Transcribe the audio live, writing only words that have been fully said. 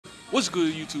What's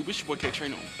good, YouTube? It's your boy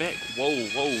Ktreyyyy on back.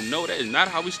 Whoa, no, that is not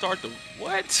how we start the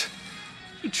what?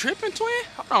 You tripping, twin?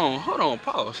 Hold on,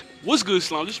 pause. What's good,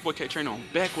 Slum? This your boy Ktreyyyy on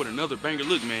back with another banger.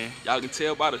 Look, man, y'all can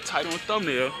tell by the title and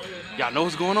thumbnail. Y'all know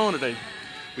what's going on today.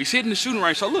 We sitting in the shooting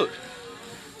range, so look.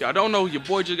 Y'all don't know, your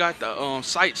boy just got the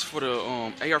sights for the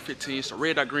AR-15. It's a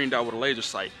red dot, green dot with a laser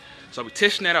sight. So we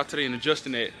testing that out today and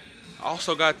adjusting that. I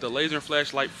also got the laser and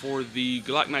flashlight for the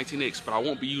Glock 19X, but I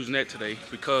won't be using that today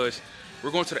because we're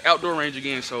going to the outdoor range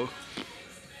again, so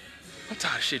I'm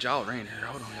tired of shit. Y'all ran here.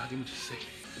 Hold on, y'all give me just a second.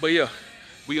 But yeah,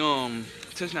 we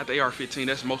testing out the AR-15.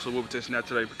 That's mostly what we're testing out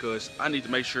today because I need to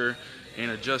make sure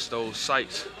and adjust those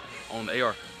sights on the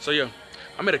AR. So yeah,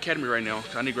 I'm at Academy right now.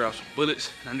 I need to grab some bullets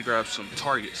and I need to grab some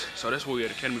targets. So that's what we're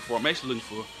at Academy for. I'm actually looking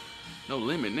for No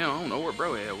Limit now. I don't know where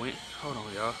bro at went. Hold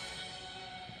on, y'all.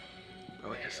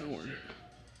 Oh yeah, somewhere.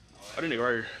 Oh, that nigga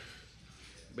right here.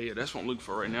 But yeah, that's what I'm looking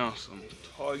for right now. Some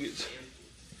targets.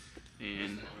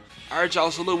 And alright, y'all,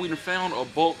 so look, we done found a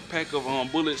bulk pack of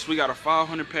bullets. We got a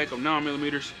 500 pack of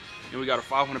 9mm, and we got a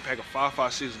 500 pack of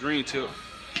 5.56 green tip.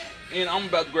 And I'm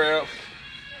about to grab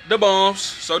the bombs.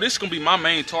 So this is gonna be my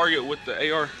main target with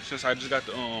the AR. Since I just got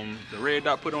the red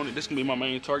dot put on it, this is gonna be my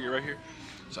main target right here.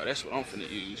 So that's what I'm finna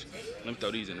use. Let me throw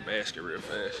these in the basket real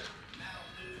fast.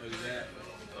 Look at that.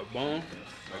 A bomb.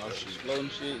 Oh shit,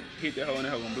 exploding shit. Hit that hole and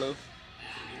that hole gonna blow.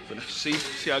 Finna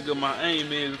see how good my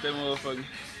aim is with that motherfucker.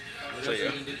 So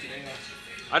yeah,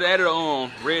 I added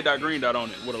a red dot, green dot on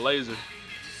it with a laser.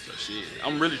 So shit,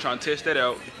 I'm really trying to test that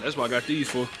out. That's why I got these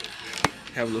for.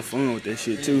 Have a little fun with that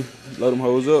shit too. Load them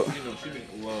hoes up.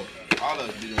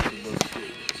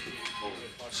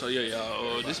 So yeah,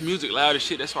 y'all, this music loud as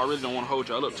shit. That's why I really don't want to hold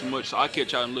y'all up too much. So I'll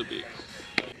catch y'all in a little bit.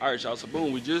 Alright, y'all, so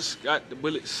boom, we just got the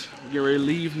bullets. We getting ready to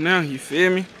leave now, you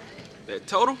feel me? That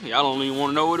total, y'all don't even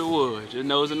want to know what it was. Just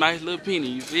know it's a nice little penny,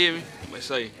 you feel me? But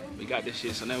say, we got this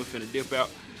shit, so now we finna dip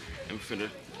out and we finna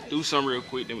do something real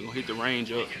quick, then we gonna hit the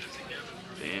range up.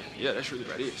 And yeah, that's really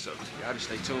about it. So y'all just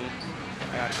stay tuned.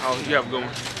 I gotta call, you have to go,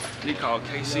 need to call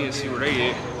KC and see where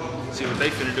they at, see what they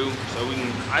finna do. So we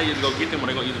can, I either go get them or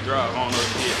they gonna either drive, I don't know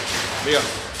yet. But yeah,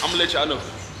 I'm gonna let y'all know.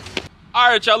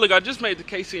 Alright, y'all, look, I just made the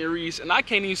KC and Reese, and I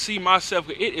can't even see myself,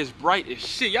 cause it is bright as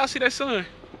shit. Y'all see that sun?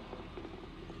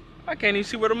 I can't even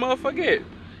see where the motherfucker at.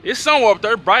 It's somewhere up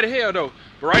there, bright as hell though.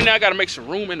 But right now I gotta make some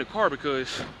room in the car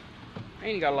because I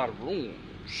ain't got a lot of room.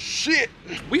 Shit.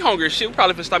 We hungry as shit. We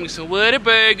probably finna stop and get some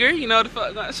Whataburger, you know the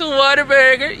fuck, some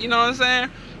Whataburger, you know what I'm saying?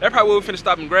 That's probably what we finna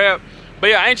stop and grab.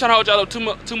 But yeah, I ain't trying to hold y'all up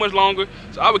too much longer.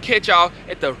 So I would catch y'all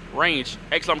at the range.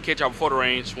 Actually, I'm gonna catch y'all before the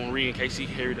range when Ree and KC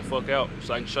hurry the fuck out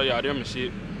so I can show y'all them and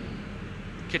shit.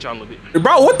 Catch y'all in a little bit.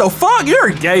 Bro, what the fuck?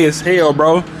 You're gay as hell,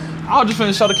 bro. I was just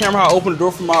finna show the camera how I open the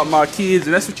door for my kids,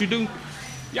 and that's what you do.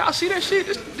 Y'all see that shit?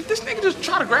 This nigga just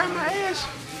try to grab my ass.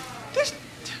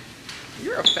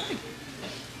 You're a faggot.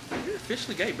 You're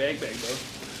officially gay. Bag, bro.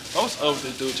 I was up with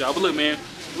this dude, y'all. But look, man,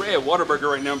 we're at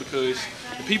Whataburger right now because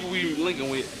the people we linking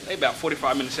with, they about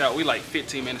 45 minutes out. We like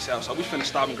 15 minutes out. So we finna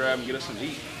stop and grab and get us something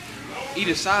to eat. Eat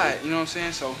inside, you know what I'm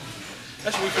saying? So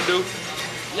that's what we finna do.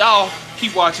 Y'all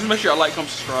keep watching. Make sure y'all like, comment,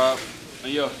 subscribe.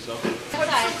 And yeah, so.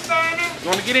 You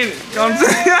wanna get in it? You know what I'm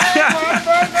saying?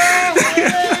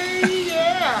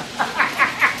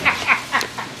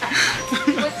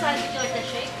 What size would you like that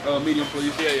shake? Medium,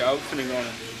 please. Yeah, y'all. We're finna go on a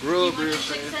real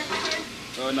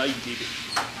fast. No, you can keep it.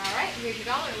 Alright, here's your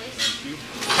dollar, Liz. Thank you.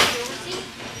 Your receipt.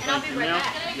 And I'll be right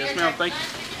back. Yes, ma'am. Thank you.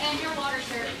 And your water,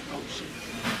 sir. Oh, shit.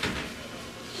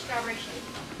 Strawberry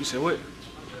shake. You said what?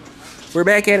 We're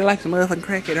back at it like some motherfucking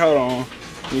crackhead. Hold on.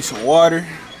 Need some water.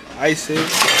 Ice it.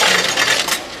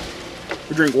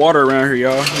 We drink water around here,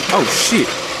 y'all. Oh, shit.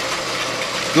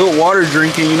 Good water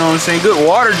drinking, you know what I'm saying? Good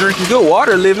water drinking, good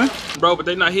water living. Bro, but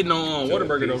they not hitting on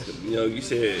Whataburger though. You know, you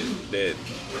said that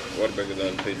Whataburger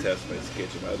don't pay tax space to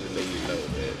catch them. I just let you know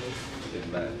that it's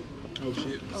not. Oh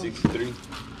shit. 63.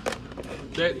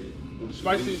 That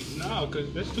spicy? No,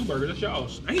 cause that's two burgers. That's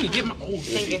y'all's. I ain't even get my old.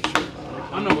 Thank you.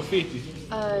 I'm number 50.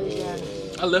 Yeah.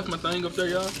 I left my thing up there,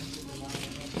 y'all.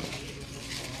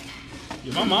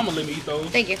 Yeah, my mama let me eat those.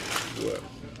 Thank you. What?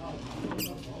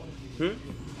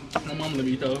 My mama let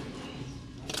me eat those.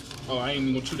 Oh, I ain't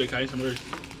even gonna chew that kind of somewhere.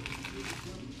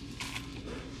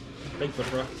 Thank you for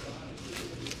the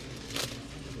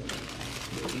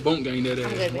fry. Bone gang that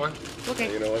ass, boy. Okay.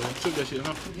 You know what? Took that shit,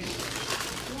 huh?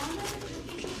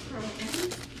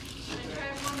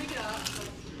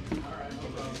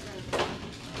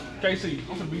 KC,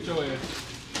 I'm gonna beat your ass.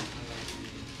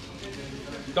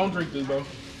 Don't drink this, bro.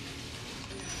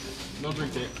 Don't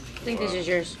drink that. I think this is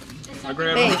yours. I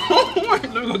grabbed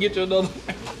it. Let me go get you another.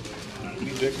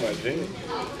 You drink my gin?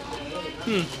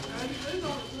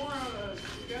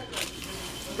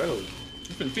 bro. You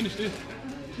finna finish this.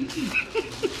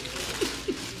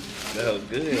 That was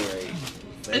good, right?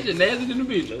 That's just nasty than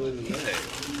the bitch. No, it's not.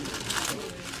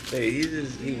 Hey,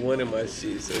 he wanted my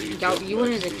shit, so he. Yo, you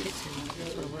wanted the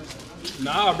kitchen.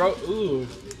 Nah, bro. Ooh.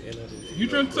 You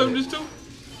drink some of this too?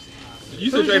 You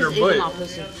said Who's drink her just eating my butt.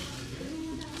 pussy?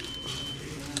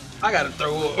 I gotta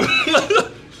throw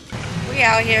up. We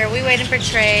out here. We waiting for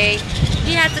Trey.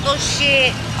 He had to go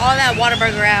shit all that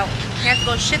Whataburger out. He had to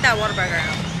go shit that Whataburger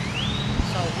out.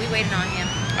 So we waiting on him.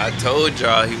 I told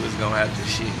y'all he was gonna have to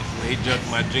shit. When he drank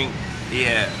my drink,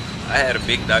 I had a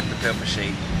big Dr. Pepper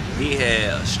shake. He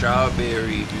had a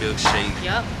strawberry milkshake.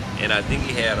 Yup. And I think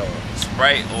he had a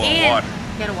Sprite or a water.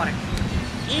 He had a water.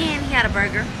 And he had a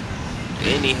burger.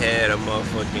 And he had a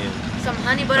motherfucking Some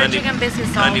honey butter chicken biscuit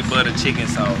sauce. honey butter chicken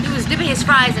sauce. He was dipping his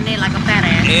fries in it like a fat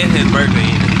ass. And his burger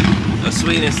in it. A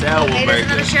sweet and sour Hey, there's burger.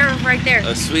 another sheriff right there.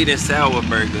 A sweet and sour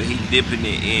burger. He dipping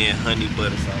it in honey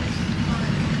butter sauce.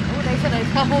 Oh, they said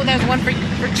there's one for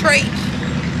Trey.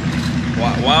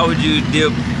 Why would you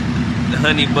dip the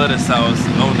honey butter sauce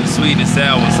on the sweet and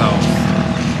sour sauce?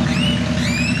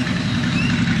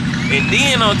 And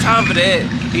then on top of that,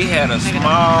 he had a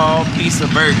small piece of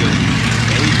burger.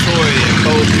 And he tore it and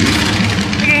folded it.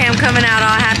 Look at him coming out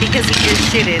all happy because he just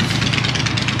shitted.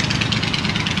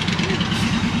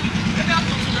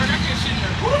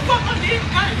 Who the fuck undid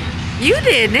it? You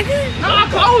did, nigga. No, I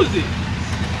closed it.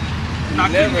 No, I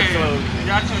never couldn't have. closed it.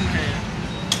 Y'all couldn't have.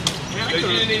 Yeah, But you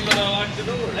didn't even unlock the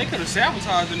door. they could have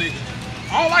sabotaged the nigga.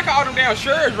 I don't like all them damn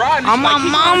shirts riding. I'm like, my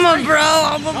keep mama, going straight. bro.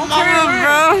 I'm my Don't mama,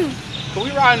 care, bro. Cause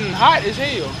we riding hot as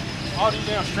hell. All these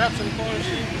damn straps in the corner and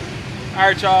shit.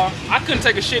 Alright, y'all. I couldn't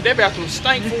take a shit. That bathroom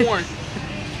stank for one.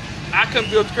 I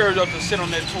couldn't build the courage up to sit on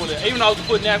that toilet. Even though I was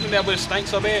putting napkin there, but it stank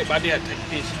so bad, but I did have to take a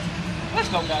piss. Let's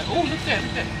go, guys. Oh, look at that.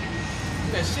 Look at that.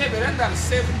 Look at that shit, man. That's about a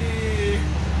 70.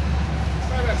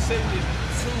 Probably about a 72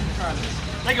 probably.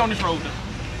 They go on this road though.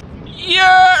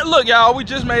 Yeah, look, y'all. We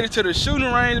just made it to the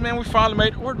shooting range, man. We finally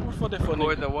made it. Where the fuck that for?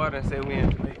 Poured the water and said we in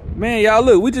the lake. Man, y'all,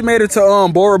 look, we just made it to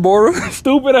Bora Bora.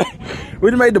 Stupid. We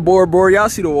just made the Bora Bora. Y'all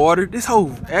see the water? This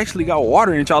hole actually got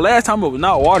water in it, y'all. Last time it was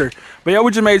not water. But yeah,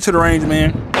 we just made it to the range,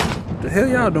 man. What the hell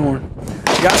y'all doing?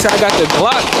 Y'all see I got the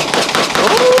Glock.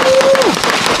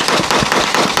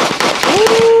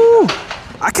 Ooh. Ooh.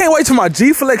 I can't wait till my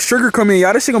G-Flex trigger come in,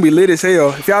 y'all. This shit gonna be lit as hell.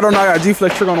 If y'all don't know, I got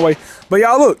G-Flex trigger on the way. But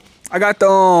y'all, look, I got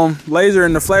the laser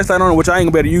and the flashlight on it, which I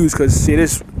ain't gonna be able to use because shit,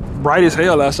 it's bright as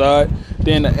hell outside.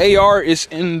 Then the AR is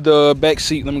in the back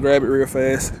seat. Let me grab it real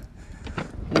fast.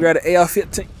 We got an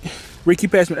AR-15. Ricky,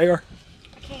 pass me the AR.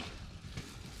 Okay.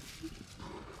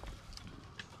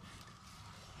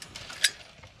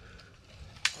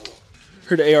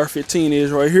 Here the AR-15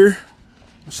 is right here.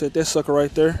 I'll set that sucker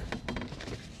right there.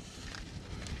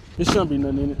 There shouldn't be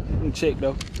nothing in it. Let me check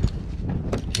though.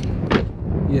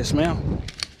 Yes, ma'am.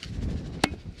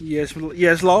 Yes,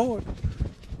 Lord.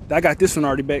 I got this one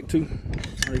already back too.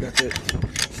 Already got that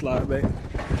slide back.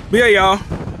 But yeah, y'all,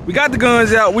 we got the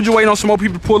guns out. We're just waiting on some more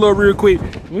people to pull up real quick.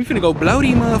 We finna go blow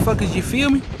these motherfuckers, you feel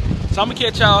me? So I'm gonna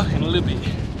catch y'all in a little bit.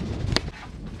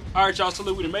 All right, y'all, so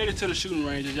look, we done made it to the shooting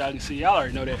range, as y'all can see. Y'all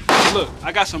already know that. So look,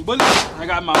 I got some bullets. I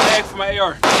got my bag for my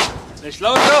AR. Let's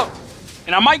load it up.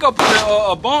 And I might go put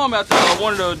a bomb out there, or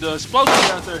one of the explosives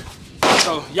out there.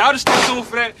 So y'all just stay tuned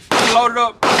for that. Just load it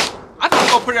up. I think I'm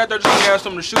gonna put it out there just to have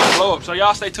something to shoot and blow up. So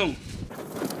y'all stay tuned.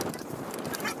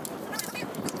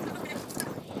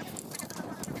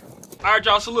 All right,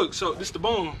 y'all, so look, so this the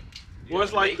bomb. Well,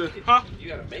 it's like the, huh? You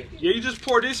gotta make it? Yeah, you just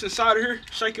pour this inside of here,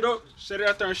 shake it up, set it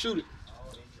out there and shoot it.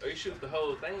 Or you shoot the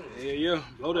whole thing? Yeah,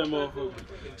 blow that motherfucker.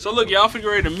 So look, y'all finna get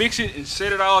ready to mix it and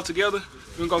set it all together.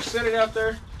 We're gonna go set it out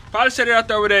there. Probably set it out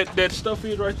there where that stuff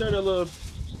is right there, that little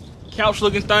couch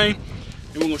looking thing.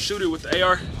 And we're gonna shoot it with the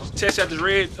AR. Test out this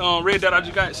red dot I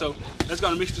just got. So let's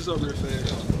go mix this up real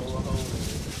fast.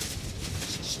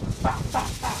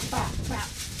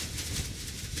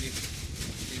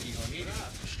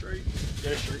 Straight.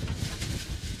 Yeah, straight.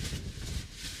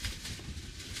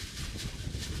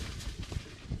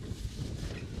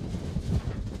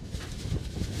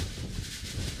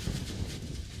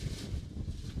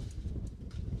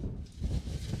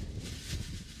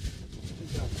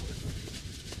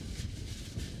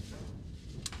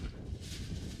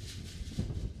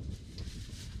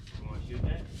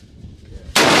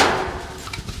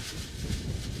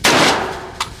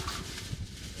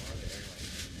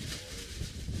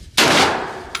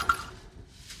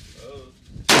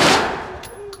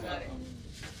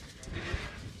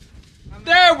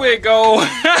 There we go.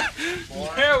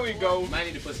 There we go. Might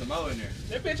need to put some more in there.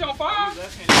 That bitch on fire.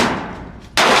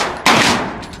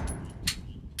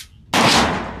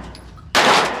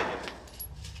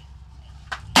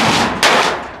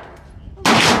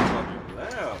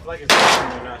 like it's harder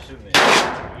when you're not shooting it.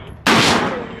 It's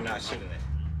harder when you're not shooting it.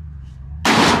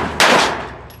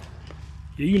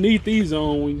 Yeah, you need these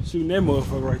on when you shooting that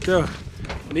motherfucker right there.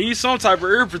 Need some type of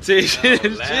ear protection.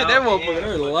 Shit, that motherfucker,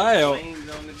 they're loud.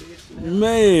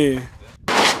 Man.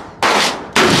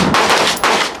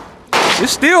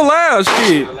 It's still loud,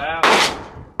 shit.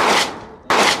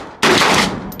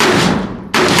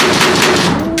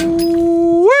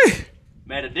 Ooh-wee.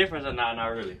 Made a difference or not? Not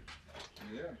really.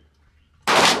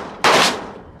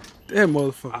 That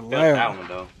motherfucker I felt loud. that one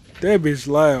though. That bitch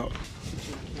loud.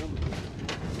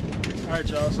 Alright,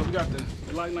 y'all, so we got the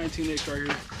Light 19X right here. You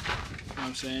know what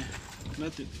I'm saying?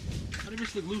 Nothing. How did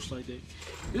this look loose like that?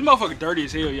 This motherfucker dirty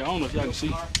as hell, y'all. I don't know if y'all can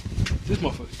see. This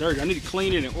motherfucker dirty. I need to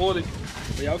clean it and oil it.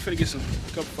 But y'all finna get some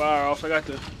couple fire off. I got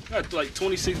like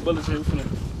 26 bullets here. We finna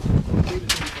clean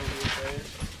this thing over real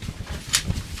fast.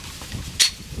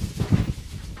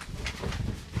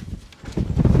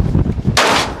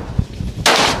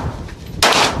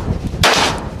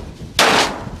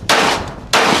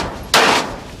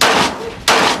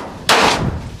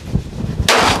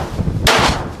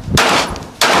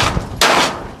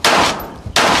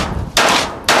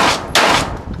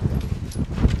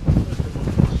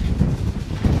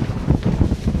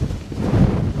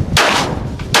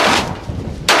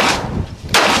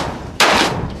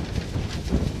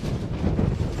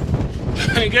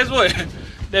 And guess what?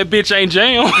 That bitch ain't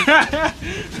jam. Look,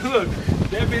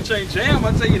 that bitch ain't jam.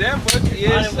 I tell you that much.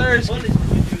 Yes, sir.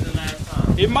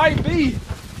 It might be.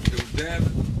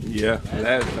 Yeah,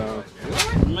 last time.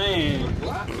 What? Man.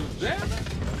 What?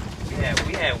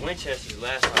 We had Winchesters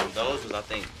last time. Those was I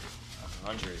think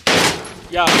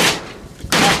 100. Y'all, the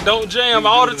clock don't jam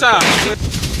all the time.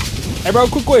 Hey, bro,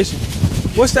 quick question.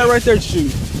 What's that right there to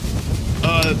shoot?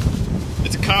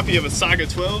 It's a copy of a Saga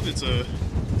 12. It's a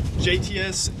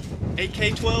JTS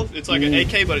AK-12. It's like an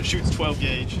AK, but it shoots 12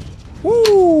 gauge.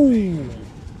 Woo!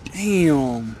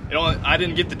 Damn. I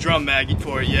didn't get the drum mag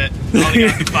for it yet. I only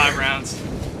got 5 rounds.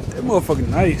 That motherfucking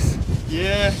nice.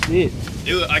 Yeah. Shit.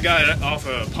 I got it off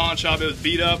a pawn shop. It was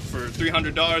beat up for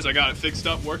 $300. I got it fixed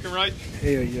up, working right.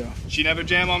 Hell yeah. She never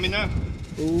jam on me now.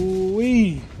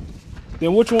 Ooh-wee.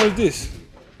 Then which one is this?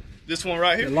 This one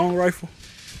right here. The long rifle?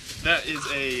 That is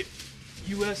a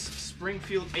U.S.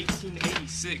 Springfield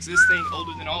 1886. This thing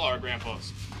older than all our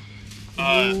grandpas.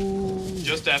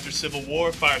 Just after Civil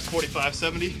War, fires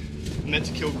 45-70, meant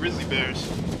to kill grizzly bears.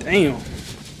 Damn.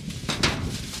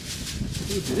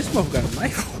 Dude, this motherfucker got a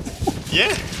knife.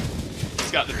 Yeah.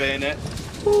 It's got the bayonet.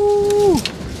 Ooh.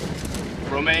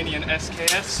 Romanian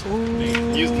SKS.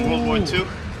 Ooh. Used in World War II.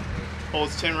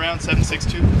 Holds 10 rounds,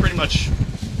 7.62. Pretty much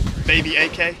baby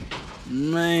AK.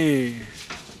 Man.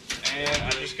 And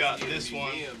I just got this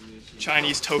one.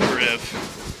 Chinese Tokarev.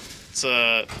 It's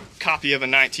a copy of a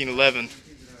 1911.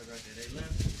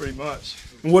 Pretty much.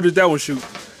 And what did that one shoot?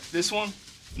 This one,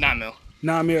 9mm.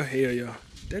 9mm? Hell yeah.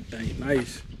 That thing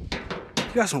nice.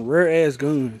 You got some rare ass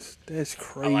guns. That's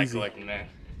crazy. I like collecting, man.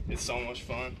 It's so much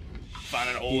fun.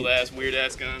 Finding old ass, weird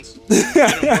ass guns.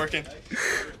 Get them working.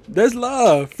 That's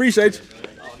live. Appreciate you.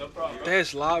 Oh, no problem.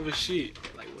 That's live as shit.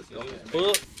 Like, what the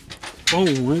fuck? Boom,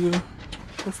 nigga.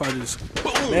 What if I just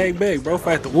bag, bro? If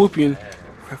I had to whoop you,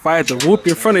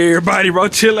 in front of everybody, bro,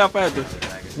 chill out. If I had to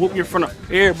whoop you in front of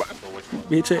everybody,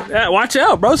 bitch. Watch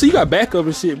out, bro. So you got backup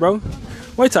and shit, bro.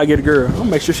 Wait till I get a girl. I'm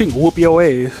gonna make sure she can whoop your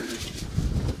ass.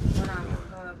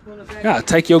 I'll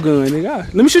take your gun,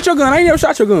 nigga. Let me shoot your gun. I ain't never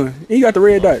shot your gun. And you got the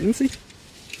red dot. Let me see.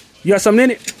 You got something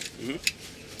in it?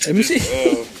 Let me see.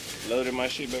 Loaded my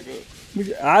shit back up.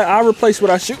 I replace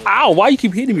what I shoot. Ow, why you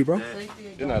keep hitting me, bro?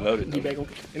 They're not loaded. It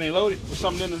ain't loaded with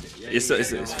something in it.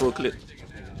 It's full clip.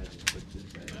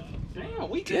 Damn,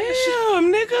 weak ass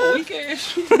Damn, nigga. Weak ass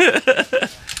shit. That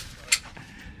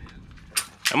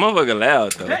motherfucker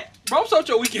loud though. Bro, such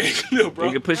your weak ass clip, bro.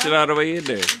 You can push it all the way in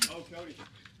there.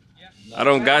 I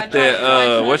don't got that,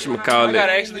 whatchamacallit. I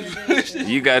gotta actually push it.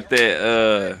 You got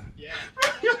that,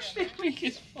 Your shit weak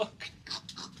as fuck.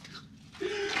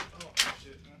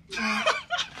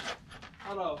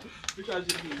 Hold on. We try to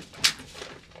just do.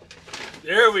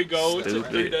 There we go. It took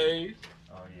 3 days.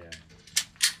 Oh yeah.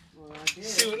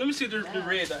 Let me see the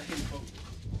red dot here, folks.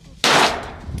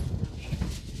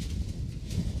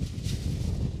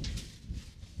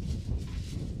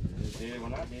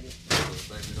 When I did it.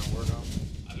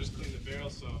 I just cleaned the barrel,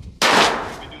 so we'll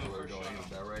be doing the first shot.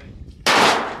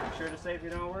 You sure the safety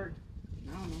don't work?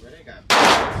 I don't know. They got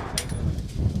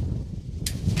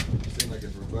seems like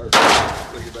it's reversed.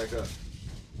 Click it back up.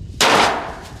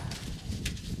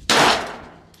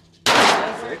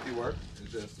 Safety work.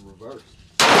 It's just reversed.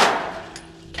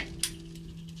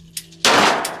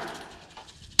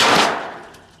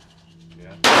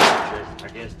 Yeah. I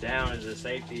guess down is the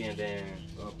safety, and then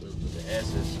the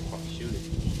S is shoot it.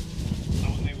 I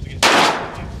wasn't able to get the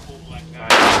full black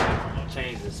guy.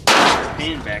 Change the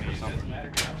spin back or something.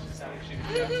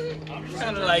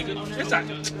 Kind of like it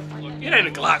ain't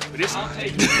a Glock, but it's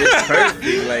It's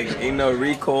perfect. Like ain't no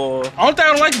recoil. Only thing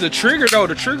I don't like is the trigger though.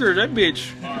 The trigger, that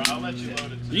bitch.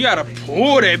 You gotta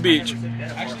pull that bitch.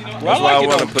 That's why I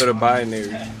want to put a binary.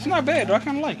 It's not bad though. I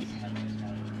kind of like it.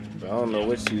 But I don't know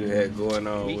what you had going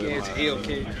on with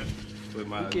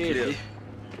my clip.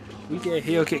 We got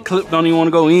Hellcat clip. Don't even want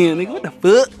to go in, nigga. What the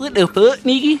fuck? What the fuck,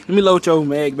 nigga? Let me load your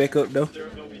mag back up though.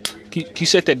 Can you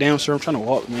set that down, sir? I'm trying to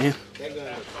walk, man.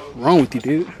 What's wrong with you,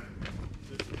 dude?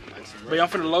 But y'all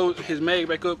finna load his mag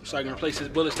back up so I can replace his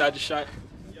bullets that I just shot.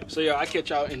 So yeah, I'll catch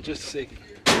y'all in just a second.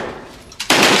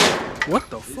 What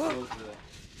the fuck?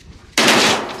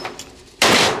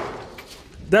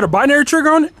 That a binary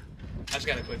trigger on it? I just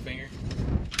got a quick finger.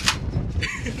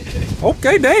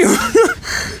 Okay, damn.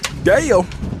 Damn.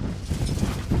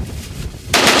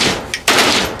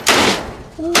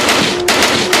 Ooh.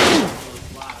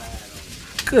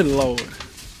 Good Lord.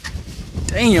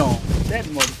 Damn. That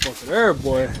motherfucker there,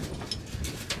 boy.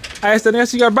 I asked that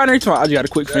answer, you got a binary twine. I just got a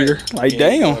quick finger. Like,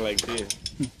 damn. Like this.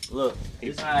 Look,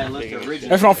 this is how it looks original.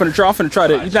 That's what I'm finna try. I'm finna try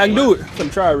that. You think I can do it? I'm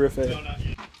finna try it real fast.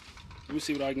 Let me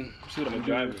see what I can do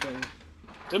real fast.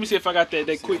 Let me see if I got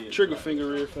that quick trigger finger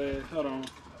real fast. Hold on.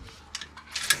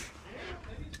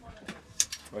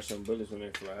 Watch some bullets when they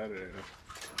fly out of there.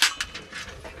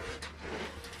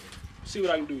 See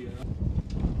what I can do, y'all.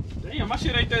 Damn, my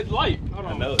shit ain't that light. Hold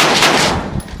on. I know.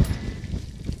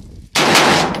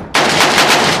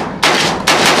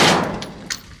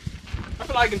 I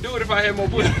feel like I can do it if I had more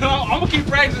bullets. I'm gonna keep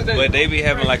practicing that. But they be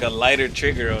having like a lighter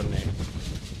trigger on there.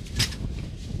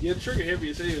 Yeah, the trigger heavy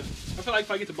as hell. I feel like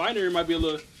if I get the binary, it might be a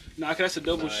little. Nah, cause that's a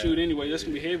double shoot anyway. That's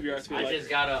gonna be heavier. I feel like.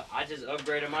 I just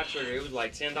upgraded my trigger. It was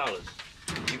like $10.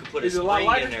 You can put a Is it a lot spring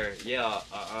lighter? in there. Yeah,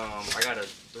 I got a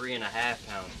 3.5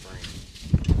 pound spring.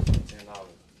 $10.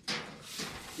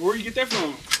 Where you get that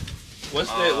from? What's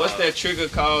that trigger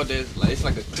called? That's like it's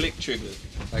like a click trigger.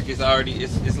 Like it's already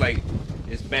it's like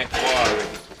it's back far already.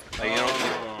 Like you don't.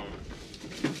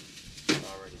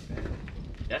 Already bad.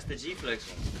 That's the G Flex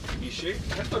one. You sure?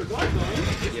 That's for the Glock though, ain't it?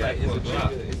 It's like it's a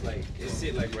trigger. It's like it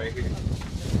sit like right here.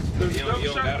 You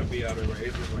don't gotta be out of right.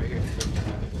 It's just right here.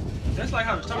 That's like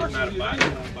how the tower It's not a shit is. bind.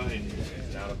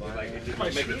 It's not a bind. Like it just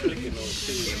make a clicking noise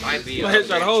too. It might be. My head's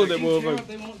trying to hold that motherfucker.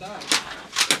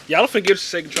 Y'all finna give us a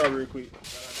second try real quick. I'm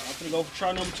finna go for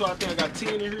try number 2. I think I got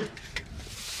 10 in here.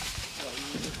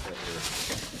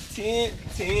 10.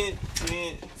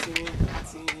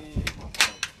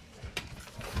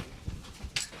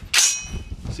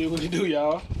 See what you do,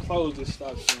 y'all. Close this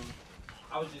stop soon.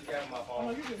 I was just grabbing my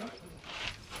phone.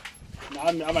 Nah,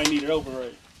 I might need it over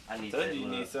right. I need Told that. you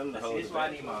need something to This hold is it why I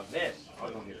back. need my vest.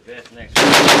 I'm gonna get a vest next.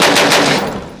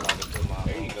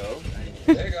 There you go.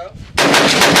 There you go.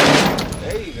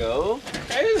 There you go.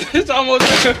 Hey, it's almost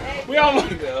we almost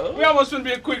finna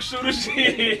be a quick shooter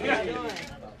shit.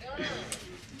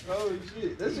 Holy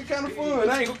shit. That's just kind of fun.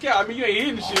 I ain't gonna count. I mean, you ain't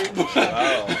hitting shit, but,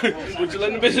 but you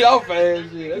letting the bitch off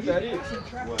fast. Shit. That's how it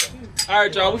is. All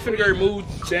right, y'all. We finna go move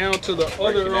down to the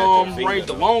other range,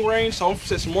 the long range. So I'm gonna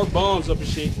set some more bombs up and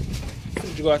shit.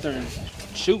 You go out there and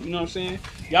shoot. You know what I'm saying?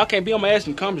 Y'all can't be on my ass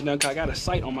in the comments now, cause I got a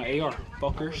sight on my AR,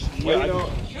 fuckers. Yeah,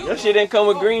 Your shit didn't come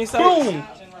with green sights? boom.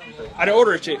 I didn't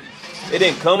order it yet. It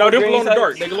didn't come No, with they green glow in the sights?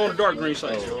 dark. They glow in the dark green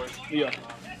sights. Yeah.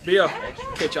 But yeah.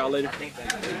 Catch y'all later.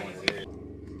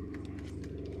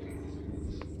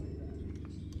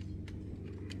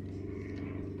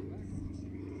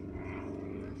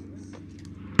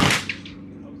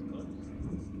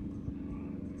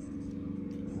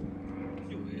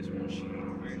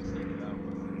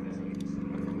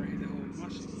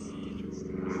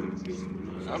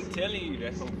 I'm telling you,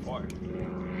 that's so far.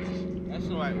 That's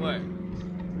like what?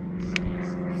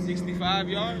 65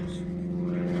 yards?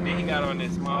 Then he got on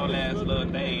this small ass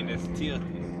little thing that's tilted.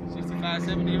 65,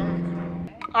 70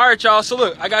 yards? All right, y'all. So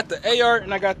look, I got the AR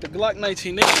and I got the Glock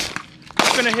 19. I'm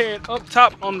finna head up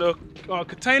top on the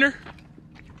container.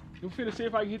 We're finna see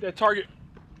if I can hit that target.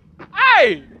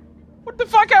 Hey! What the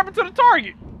fuck happened to the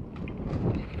target?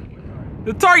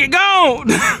 The target gone!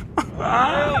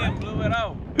 Yeah, blew it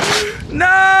out.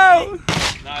 No!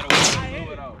 Nah, the one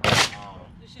blew it out.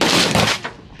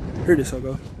 Here this will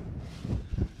go.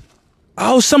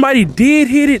 Oh, somebody did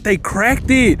hit it. They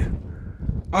cracked it.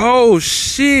 Oh,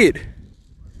 shit.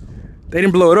 They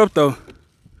didn't blow it up, though.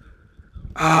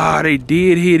 Ah, they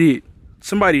did hit it.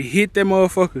 Somebody hit that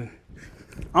motherfucker.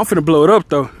 I'm finna blow it up,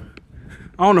 though.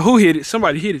 I don't know who hit it.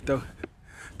 Somebody hit it, though.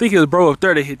 I think it was bro up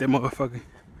there that hit that motherfucker.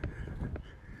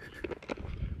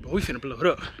 We finna blow it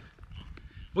up.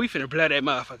 We finna blow that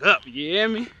motherfucker up, you hear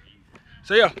me?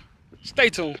 So yeah, stay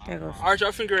tuned. There goes. All right,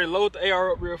 y'all finna get ready to load the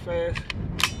AR up real fast.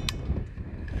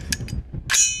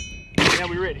 Now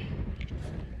we ready.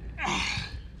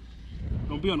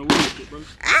 Gonna be on the wheel shit, bro.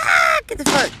 Ah, get the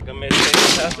fuck. Come here, take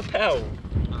this house of power.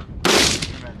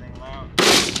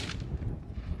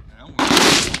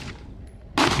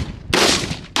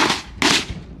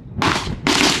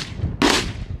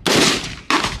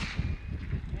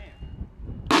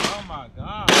 Oh my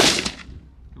God.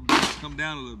 Come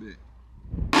down a little bit.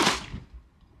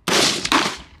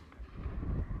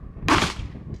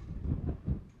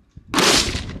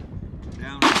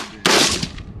 Down a little bit.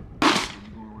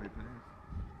 You're going way past.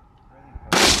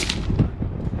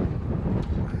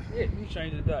 Yeah, you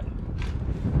change the dot.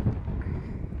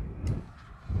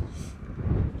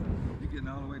 You're getting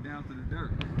all the way down to the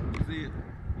dirt. You see it?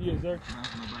 Yes, sir.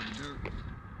 Bouncing up out the dirt.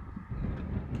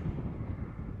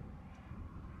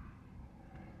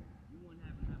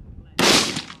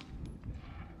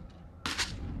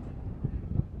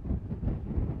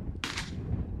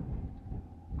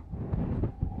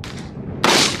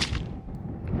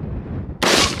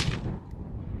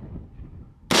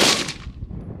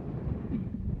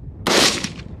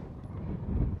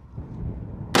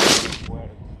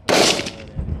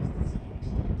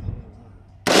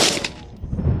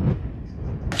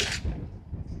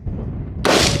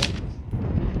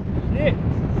 Yeah.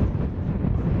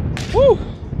 Woo!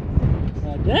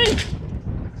 God dang.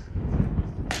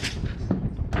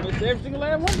 Missed every single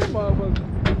last one of them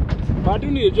motherfuckers. But I do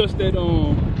need to adjust that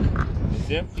It's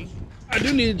empty. I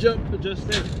do need to adjust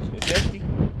that. It's empty.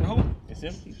 The hole? It's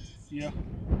empty. Yeah.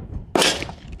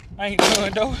 I ain't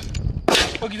doing though.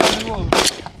 Fuck you doing this one?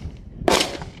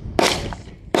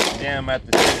 Damn at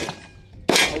the city.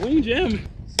 Oh, we ain't jamming.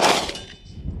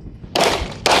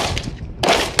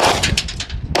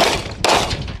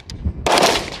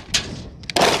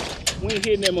 We ain't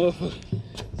hitting that motherfucker.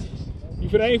 You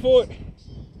finna aim for it?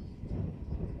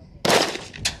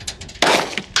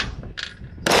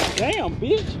 Damn,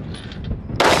 bitch.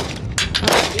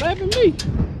 Slapping me.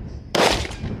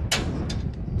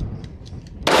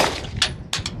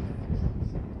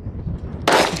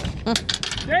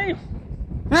 Damn.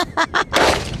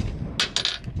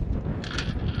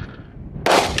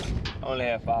 Only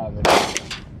have 5 in it.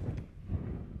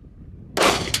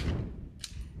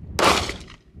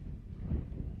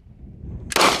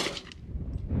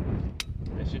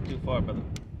 That shit too far, brother.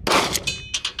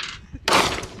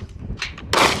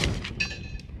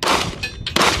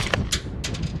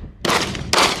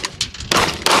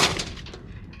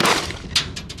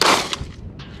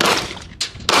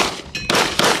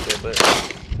 That butt.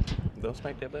 Don't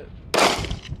smack that butt.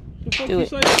 The fuck Do you it.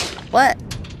 say? What?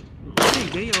 You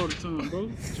ain't gay all the time, bro.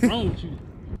 What's wrong with you?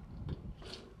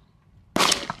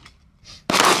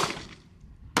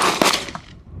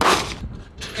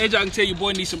 As y'all can tell, your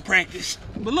boy needs some practice.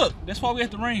 But look, that's why we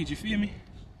at the range, you feel me?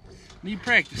 Need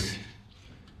practice.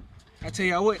 I tell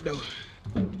y'all what though.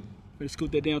 Better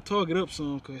scoot that damn target up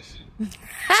some, cause it's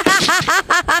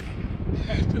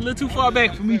a little too far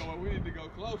back for me. Well, we need to go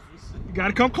closer. You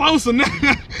gotta come closer now.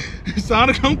 It's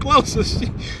time to come closer.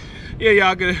 Yeah,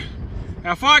 y'all good.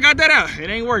 How far I got that out? It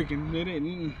ain't working. It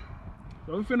ain't.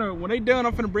 So we finna, when they done,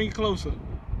 I'm finna bring it closer.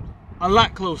 A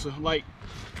lot closer. Like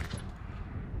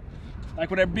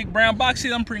with that big brown box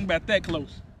here, I'm bringing about that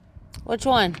close. Which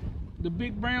one? The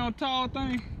big brown tall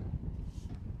thing.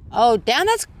 Oh, down.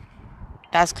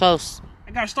 That's close.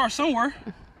 I gotta start somewhere.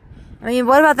 I mean,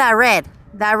 what about that red?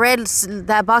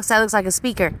 That box that looks like a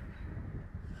speaker.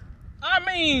 I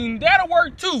mean, that'll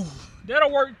work too.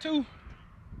 That'll work too.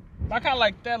 I kinda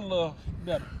like that a little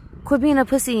better. Quit being a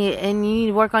pussy and you need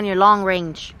to work on your long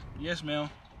range. Yes,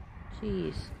 ma'am.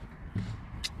 Jeez.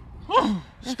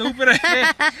 Stupid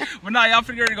ass. But nah, y'all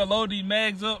figure to go load these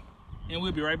mags up and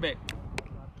we'll be right back.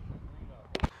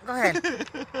 Go ahead.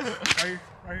 Right here,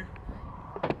 right here.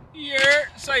 Yeah,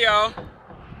 so y'all,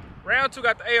 round 2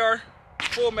 got the AR,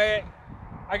 full mag.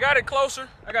 I got it closer.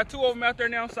 I got 2 of them out there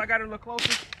now, so I got it a little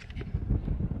closer.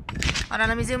 Hold on,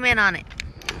 let me zoom in on it.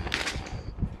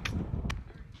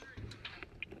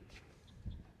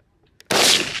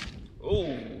 Ooh,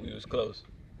 it was close.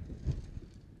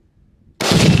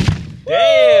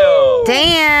 Damn!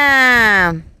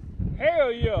 Damn!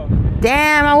 Hell yeah.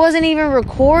 Damn, I wasn't even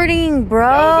recording, bro.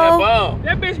 That was that bomb.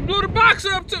 That bitch blew the box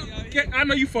up too. I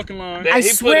know you fucking lying. That- I he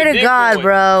put swear a to dick God, on.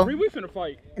 bro. We finna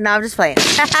fight. No, I'm just playing.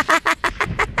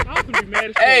 I'm finna be mad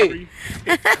as fuck. Hey. Bree.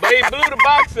 But he blew the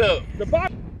box up. The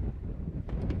box.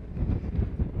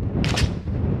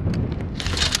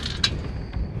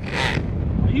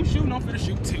 Are you shooting? I'm finna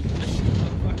shoot too. Let's shoot,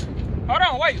 motherfucker. Hold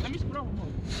on, wait. Let me spit on them.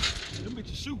 Them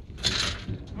bitches shoot.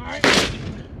 All right.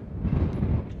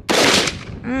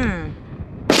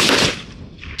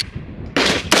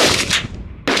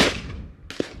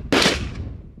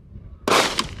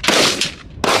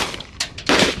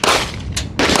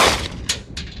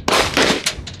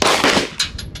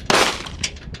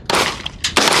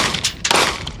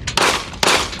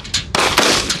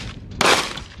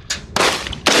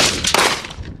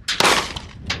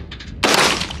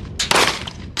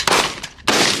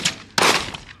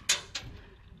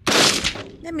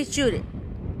 Let me shoot it.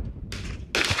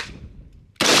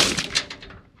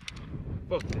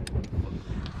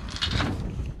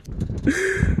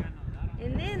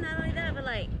 And then not only that, but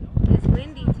like it's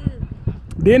windy too.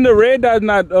 Then the red dot's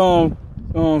not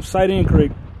sight in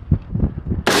correct.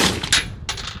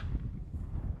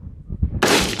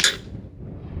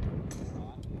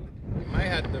 You might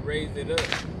have to raise it up.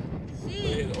 Put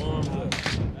his arms up.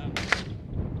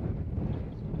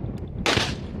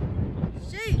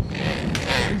 Sheesh.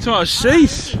 You talking about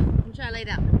sheesh? I'm trying to lay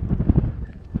down.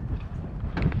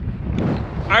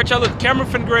 Alright, y'all, look, the camera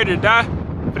finna get ready to die.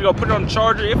 Finna go put it on the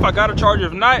charger. If I got a charger,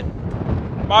 if not,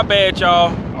 my bad,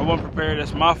 y'all. I wasn't prepared.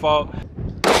 That's my fault.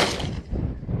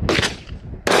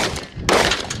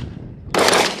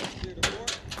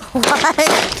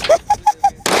 What?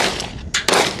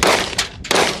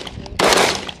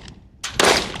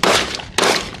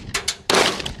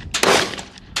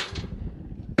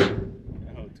 That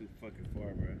hoe too fucking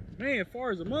far, bro. Man,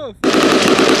 far as a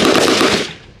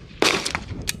motherfucker.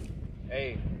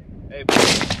 Hey, bro.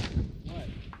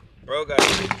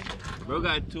 Bro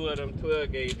got two of them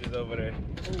 12 gauges over there.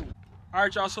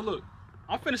 Alright, y'all, so look.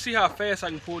 I'm finna see how fast I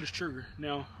can pull this trigger.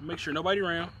 Now, make sure nobody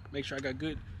around. Make sure I got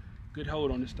good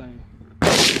hold on this thing.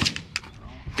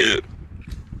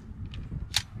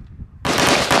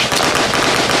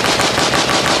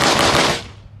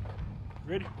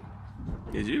 Ready?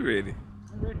 Is you ready?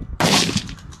 I'm ready.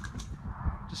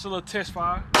 Just a little test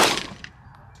fire.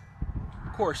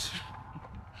 Of course.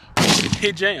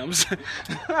 It jams.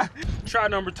 Try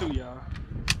number 2, y'all.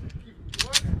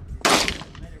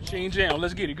 She ain't jam.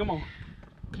 Let's get it. Come on.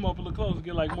 Come up a little closer.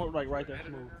 Get like more like right there.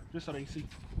 Come on. Just so they can see.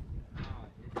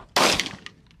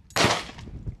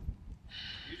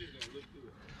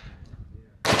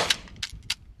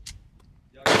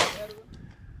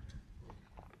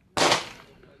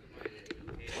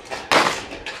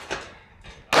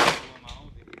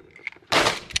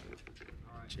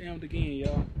 Jammed again,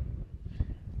 y'all.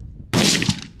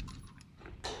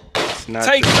 It's not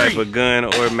Take the type 3. of gun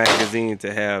or magazine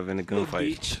to have in a Little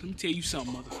gunfight. bitch. Let me tell you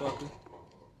something, motherfucker.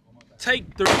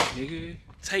 Take 3, nigga.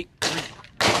 Take 3.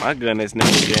 My gun has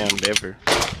never jammed ever.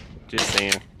 Just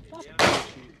saying.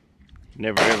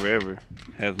 Never, ever, ever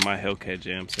has my Hellcat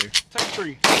jammed, sir. Take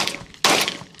 3.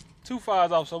 2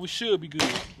 fires off, so we should be good.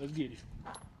 Let's get it.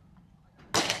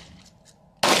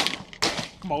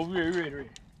 Come on, we're ready.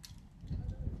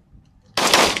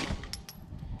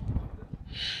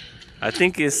 I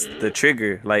think it's the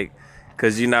trigger, like,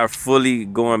 cause you're not fully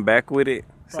going back with it,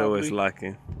 so it's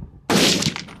locking.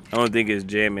 I don't think it's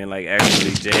jamming, like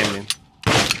actually jamming.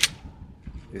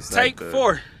 It's Take like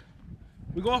 4.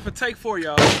 We're going for take 4,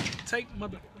 y'all. Take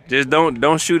mother. Just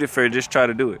don't shoot it first. Just try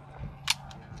to do it.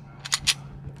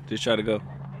 Just try to go.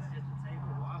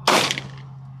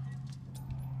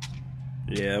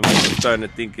 Yeah, I'm starting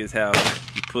to think it's how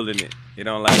you pulling it. You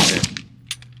don't like that.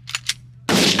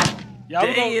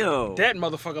 Damn. That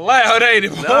motherfucker loud, ain't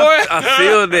it, boy? I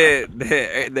feel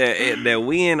that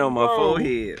wind on my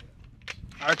forehead.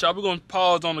 All right, y'all. We're gonna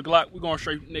pause on the Glock. We're going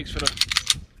straight next for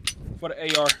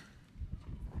the AR.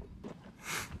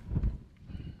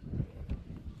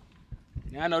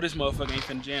 Now I know this motherfucker ain't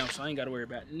finna jam, so I ain't gotta worry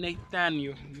about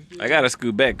Nathaniel. I gotta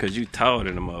scoot back because you taller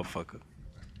than a motherfucker.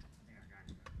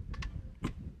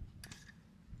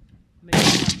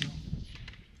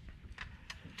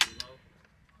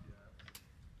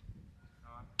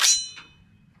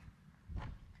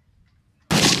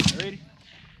 Ready?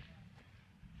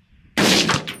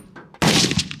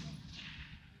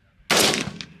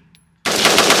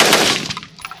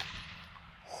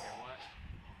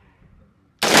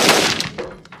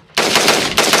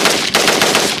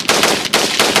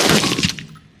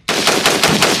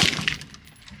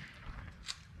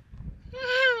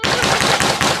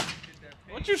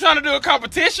 What you trying to do? A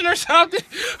competition or something?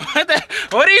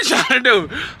 What are you trying to do?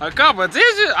 A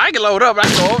competition? I can load up. I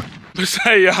can go over. But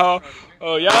say y'all.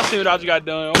 Oh, y'all see what I just got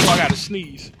done. Oh, I got to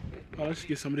sneeze. Oh, let's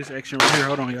get some of this action right here.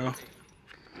 Hold on, y'all.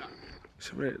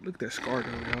 So, look at that scar,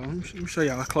 though, y'all. Let me show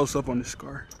y'all a close up on this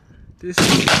scar. This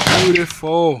is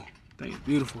beautiful. Thing's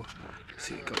beautiful. Let's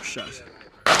see a couple shots.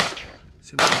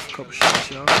 Send off a couple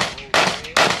shots, y'all.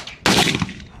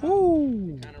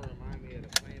 Woo!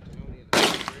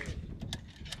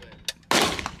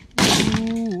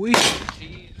 Ooh-wee.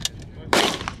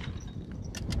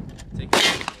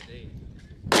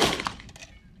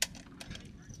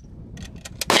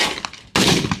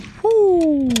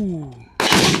 Woo!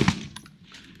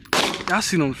 Y'all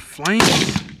see them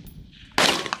flames?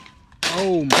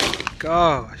 Oh my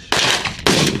gosh.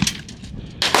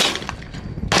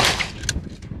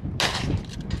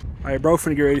 Alright, bro,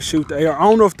 finna get ready to shoot the AR. I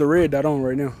don't know if the red dot on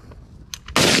right now.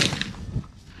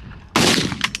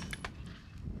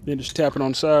 Then just tap it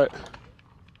on the side.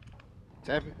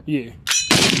 Tap it? Yeah.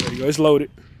 There you go, it's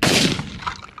loaded. Yeah,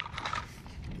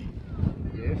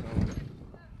 it's on.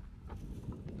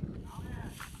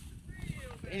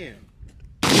 Damn.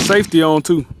 Safety on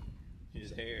too.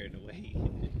 His hair in the way.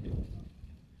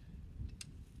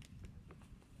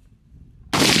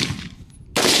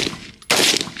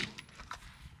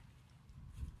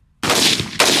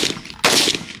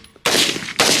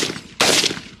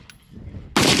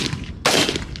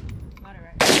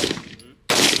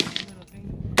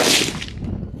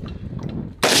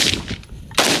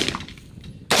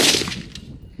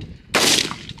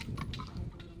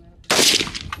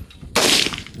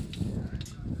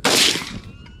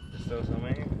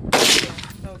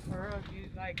 So for real, if you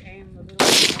like aim a little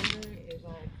bit under it, it's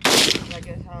all like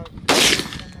that's how.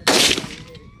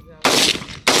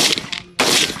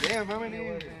 Damn, how many? It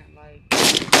wasn't like a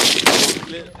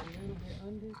little bit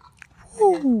under.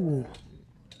 Ooh.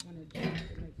 When it jumps,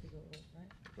 it makes it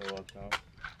go up, right?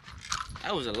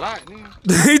 That was a lot, man.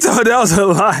 He thought that was a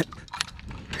lot.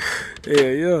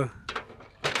 Yeah.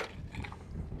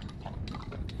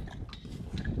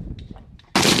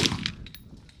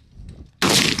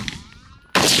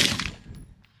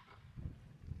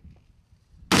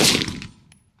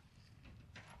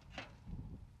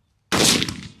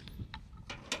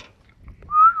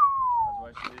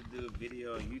 Do a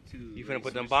video on YouTube. You finna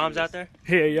put them bombs out there?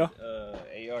 Yeah, yeah.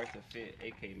 AR to fit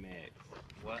AK mag.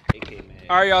 What? AK mag.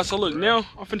 Alright, y'all, so look, now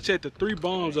I'm finna set the 3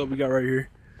 bombs up we got right here.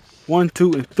 1,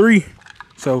 2, and 3.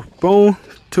 So, boom,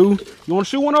 2. You wanna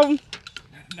shoot one of them?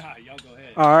 Nah, y'all go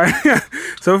ahead. Alright.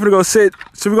 So we're finna go set,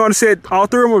 so we're gonna set all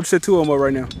 3 of them or set 2 of them up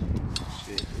right now?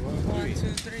 Shit. 1, 2,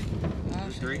 3. Oh,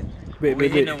 shit. Bet, We bet,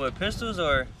 hitting bet. them with pistols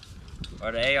or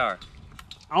the AR?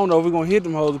 I don't know if we're gonna hit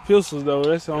them hoes with pistols though,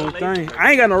 that's the only thing. I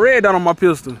ain't got no red dot on my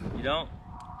pistol. You don't?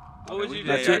 What would you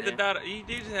That's just it. had the dot? You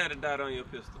did just have a dot on your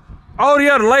pistol. Oh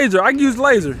yeah, the laser. I can use the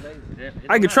laser.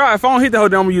 I can try. If I don't hit the hoe,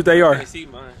 then I'm gonna use the I AR. can't see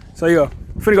mine. So yeah,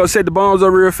 finna go set the bombs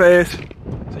up real fast.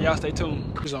 So y'all stay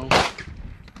tuned. It's on.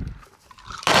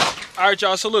 Alright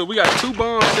y'all, so look, we got 2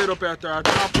 bombs set up out there. I'm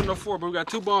putting up 4, but we got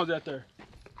 2 bombs out there.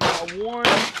 Got 1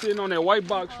 sitting on that white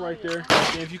box right there.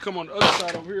 And if you come on the other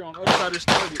side over here, on the other side of this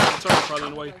target, the target probably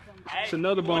in the way. It's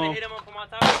another bomb. Hit them up on my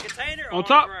top of the container or On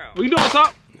top? the ground? We can do it on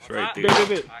top? It's right Bet, there. bet,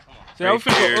 bet. Alright, come on. So y'all Right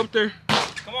finna there. go up there.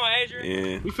 Come on, Adrian.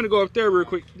 Yeah. We finna go up there real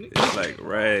quick. It's like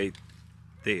right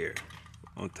there.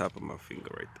 On top of my finger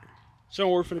right there. Show 'em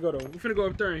where we finna go though. We finna go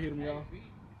up there and hit them, y'all.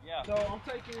 Yeah. So I'm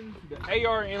taking the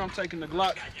AR and I'm taking the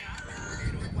Glock.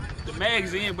 The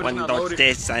mag's in, but it's not Cuando loaded.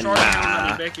 estés Charge en down, la-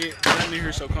 not back yet. I'm in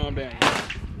here, so calm down.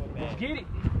 Let's get it.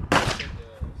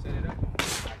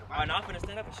 Alright, now I'm finna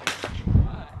stand up and shoot.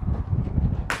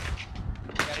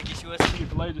 Gotta get you a Get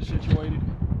the laser situated.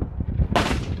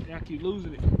 Yeah, I keep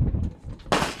losing it.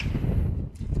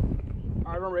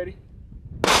 Alright, I'm ready.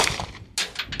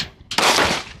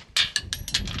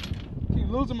 Keep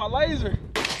losing my laser.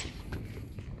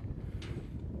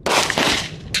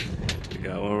 We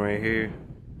got one right here.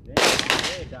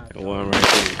 And one right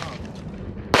here.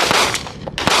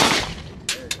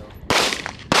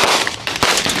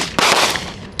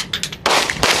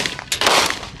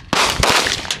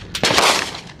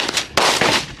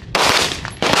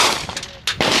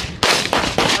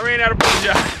 I ran out of bullets,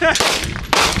 y'all.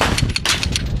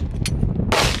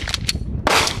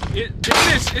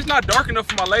 It's not dark enough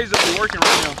for my laser to be working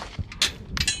right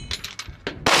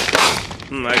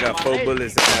now. I got 4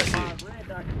 bullets in that shit.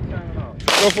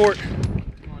 Go for it.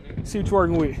 See what you're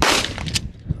working with.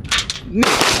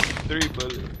 3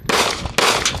 bullets.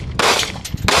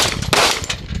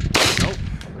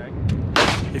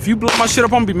 If you blow my shit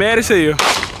up, I'm gonna be mad as hell. They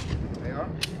are?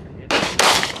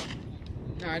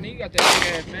 Nah, I know you got that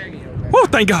big ass mag in your back. Oh,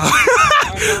 thank God.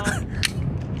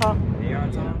 AR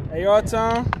time. AR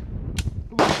time.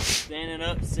 Standing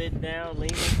up, sitting down,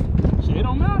 leaning. Shit, it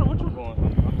don't matter. What you Going.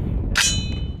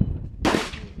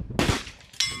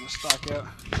 Get my stock out.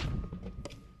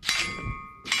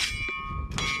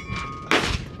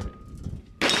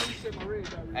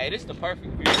 Hey, this is the perfect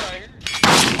view right here.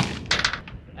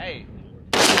 Hey.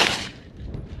 It's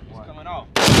coming off.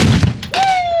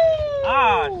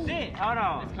 Ah, shit. Hold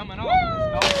on. It's coming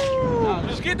off. Let's go.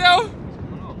 Let's get though.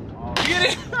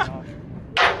 Get it. Go.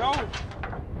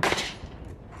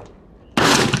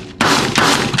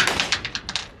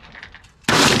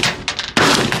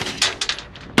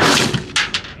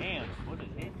 Damn, what is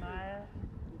hitting my ass?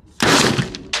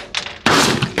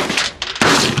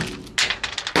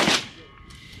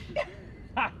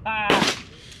 Hold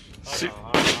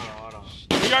on.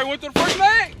 You already went to the first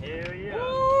leg? Hell yeah.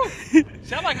 Woo.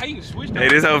 Sound like how you can switch that. Hey,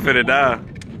 this hoe finna die.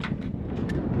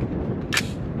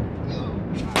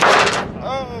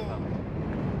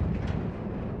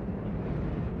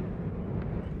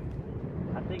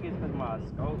 I think it's because my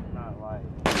scope's not like.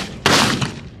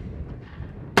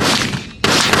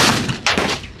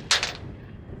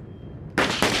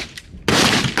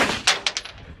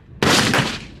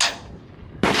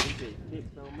 It hit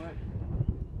so much.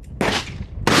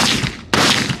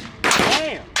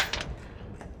 Damn!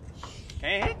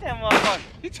 Can't hit that motherfucker.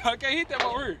 He can't hit that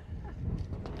over here.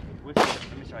 Let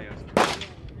me show you.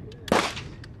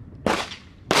 Oh,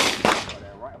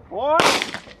 that right. Boy!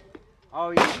 Oh,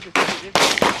 yeah, you can see this.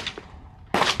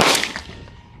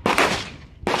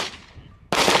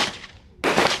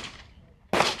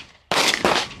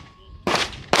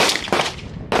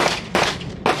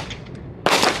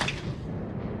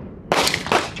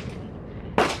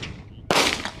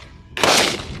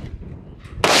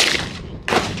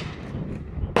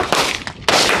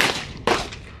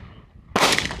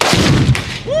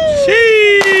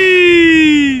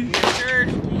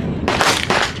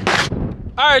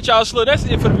 Alright, y'all, so look, that's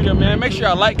it for the video, man. Make sure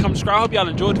y'all like, comment, subscribe. I hope y'all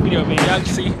enjoyed the video, man. Y'all can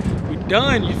see we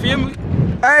done, you feel me?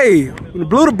 Hey, we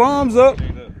blew the bombs up.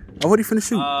 Oh, what are you finna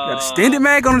shoot? Got a standard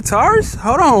mag on the tires?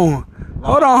 Hold on.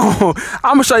 I'm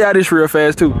gonna show y'all this real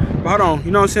fast too. But hold on,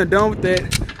 you know what I'm saying? Done with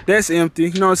that. That's empty.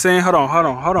 You know what I'm saying? Hold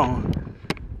on.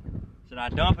 Should I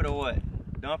dump it or what?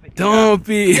 Dump it? Dump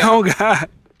it. Oh God.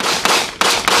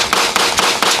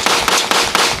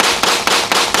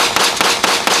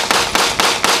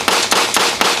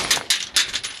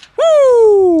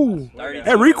 Woo!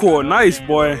 That recoil, nice,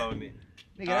 boy.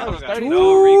 Nigga, that was 30.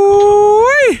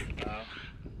 Ooh-wee.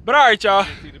 But all right, y'all.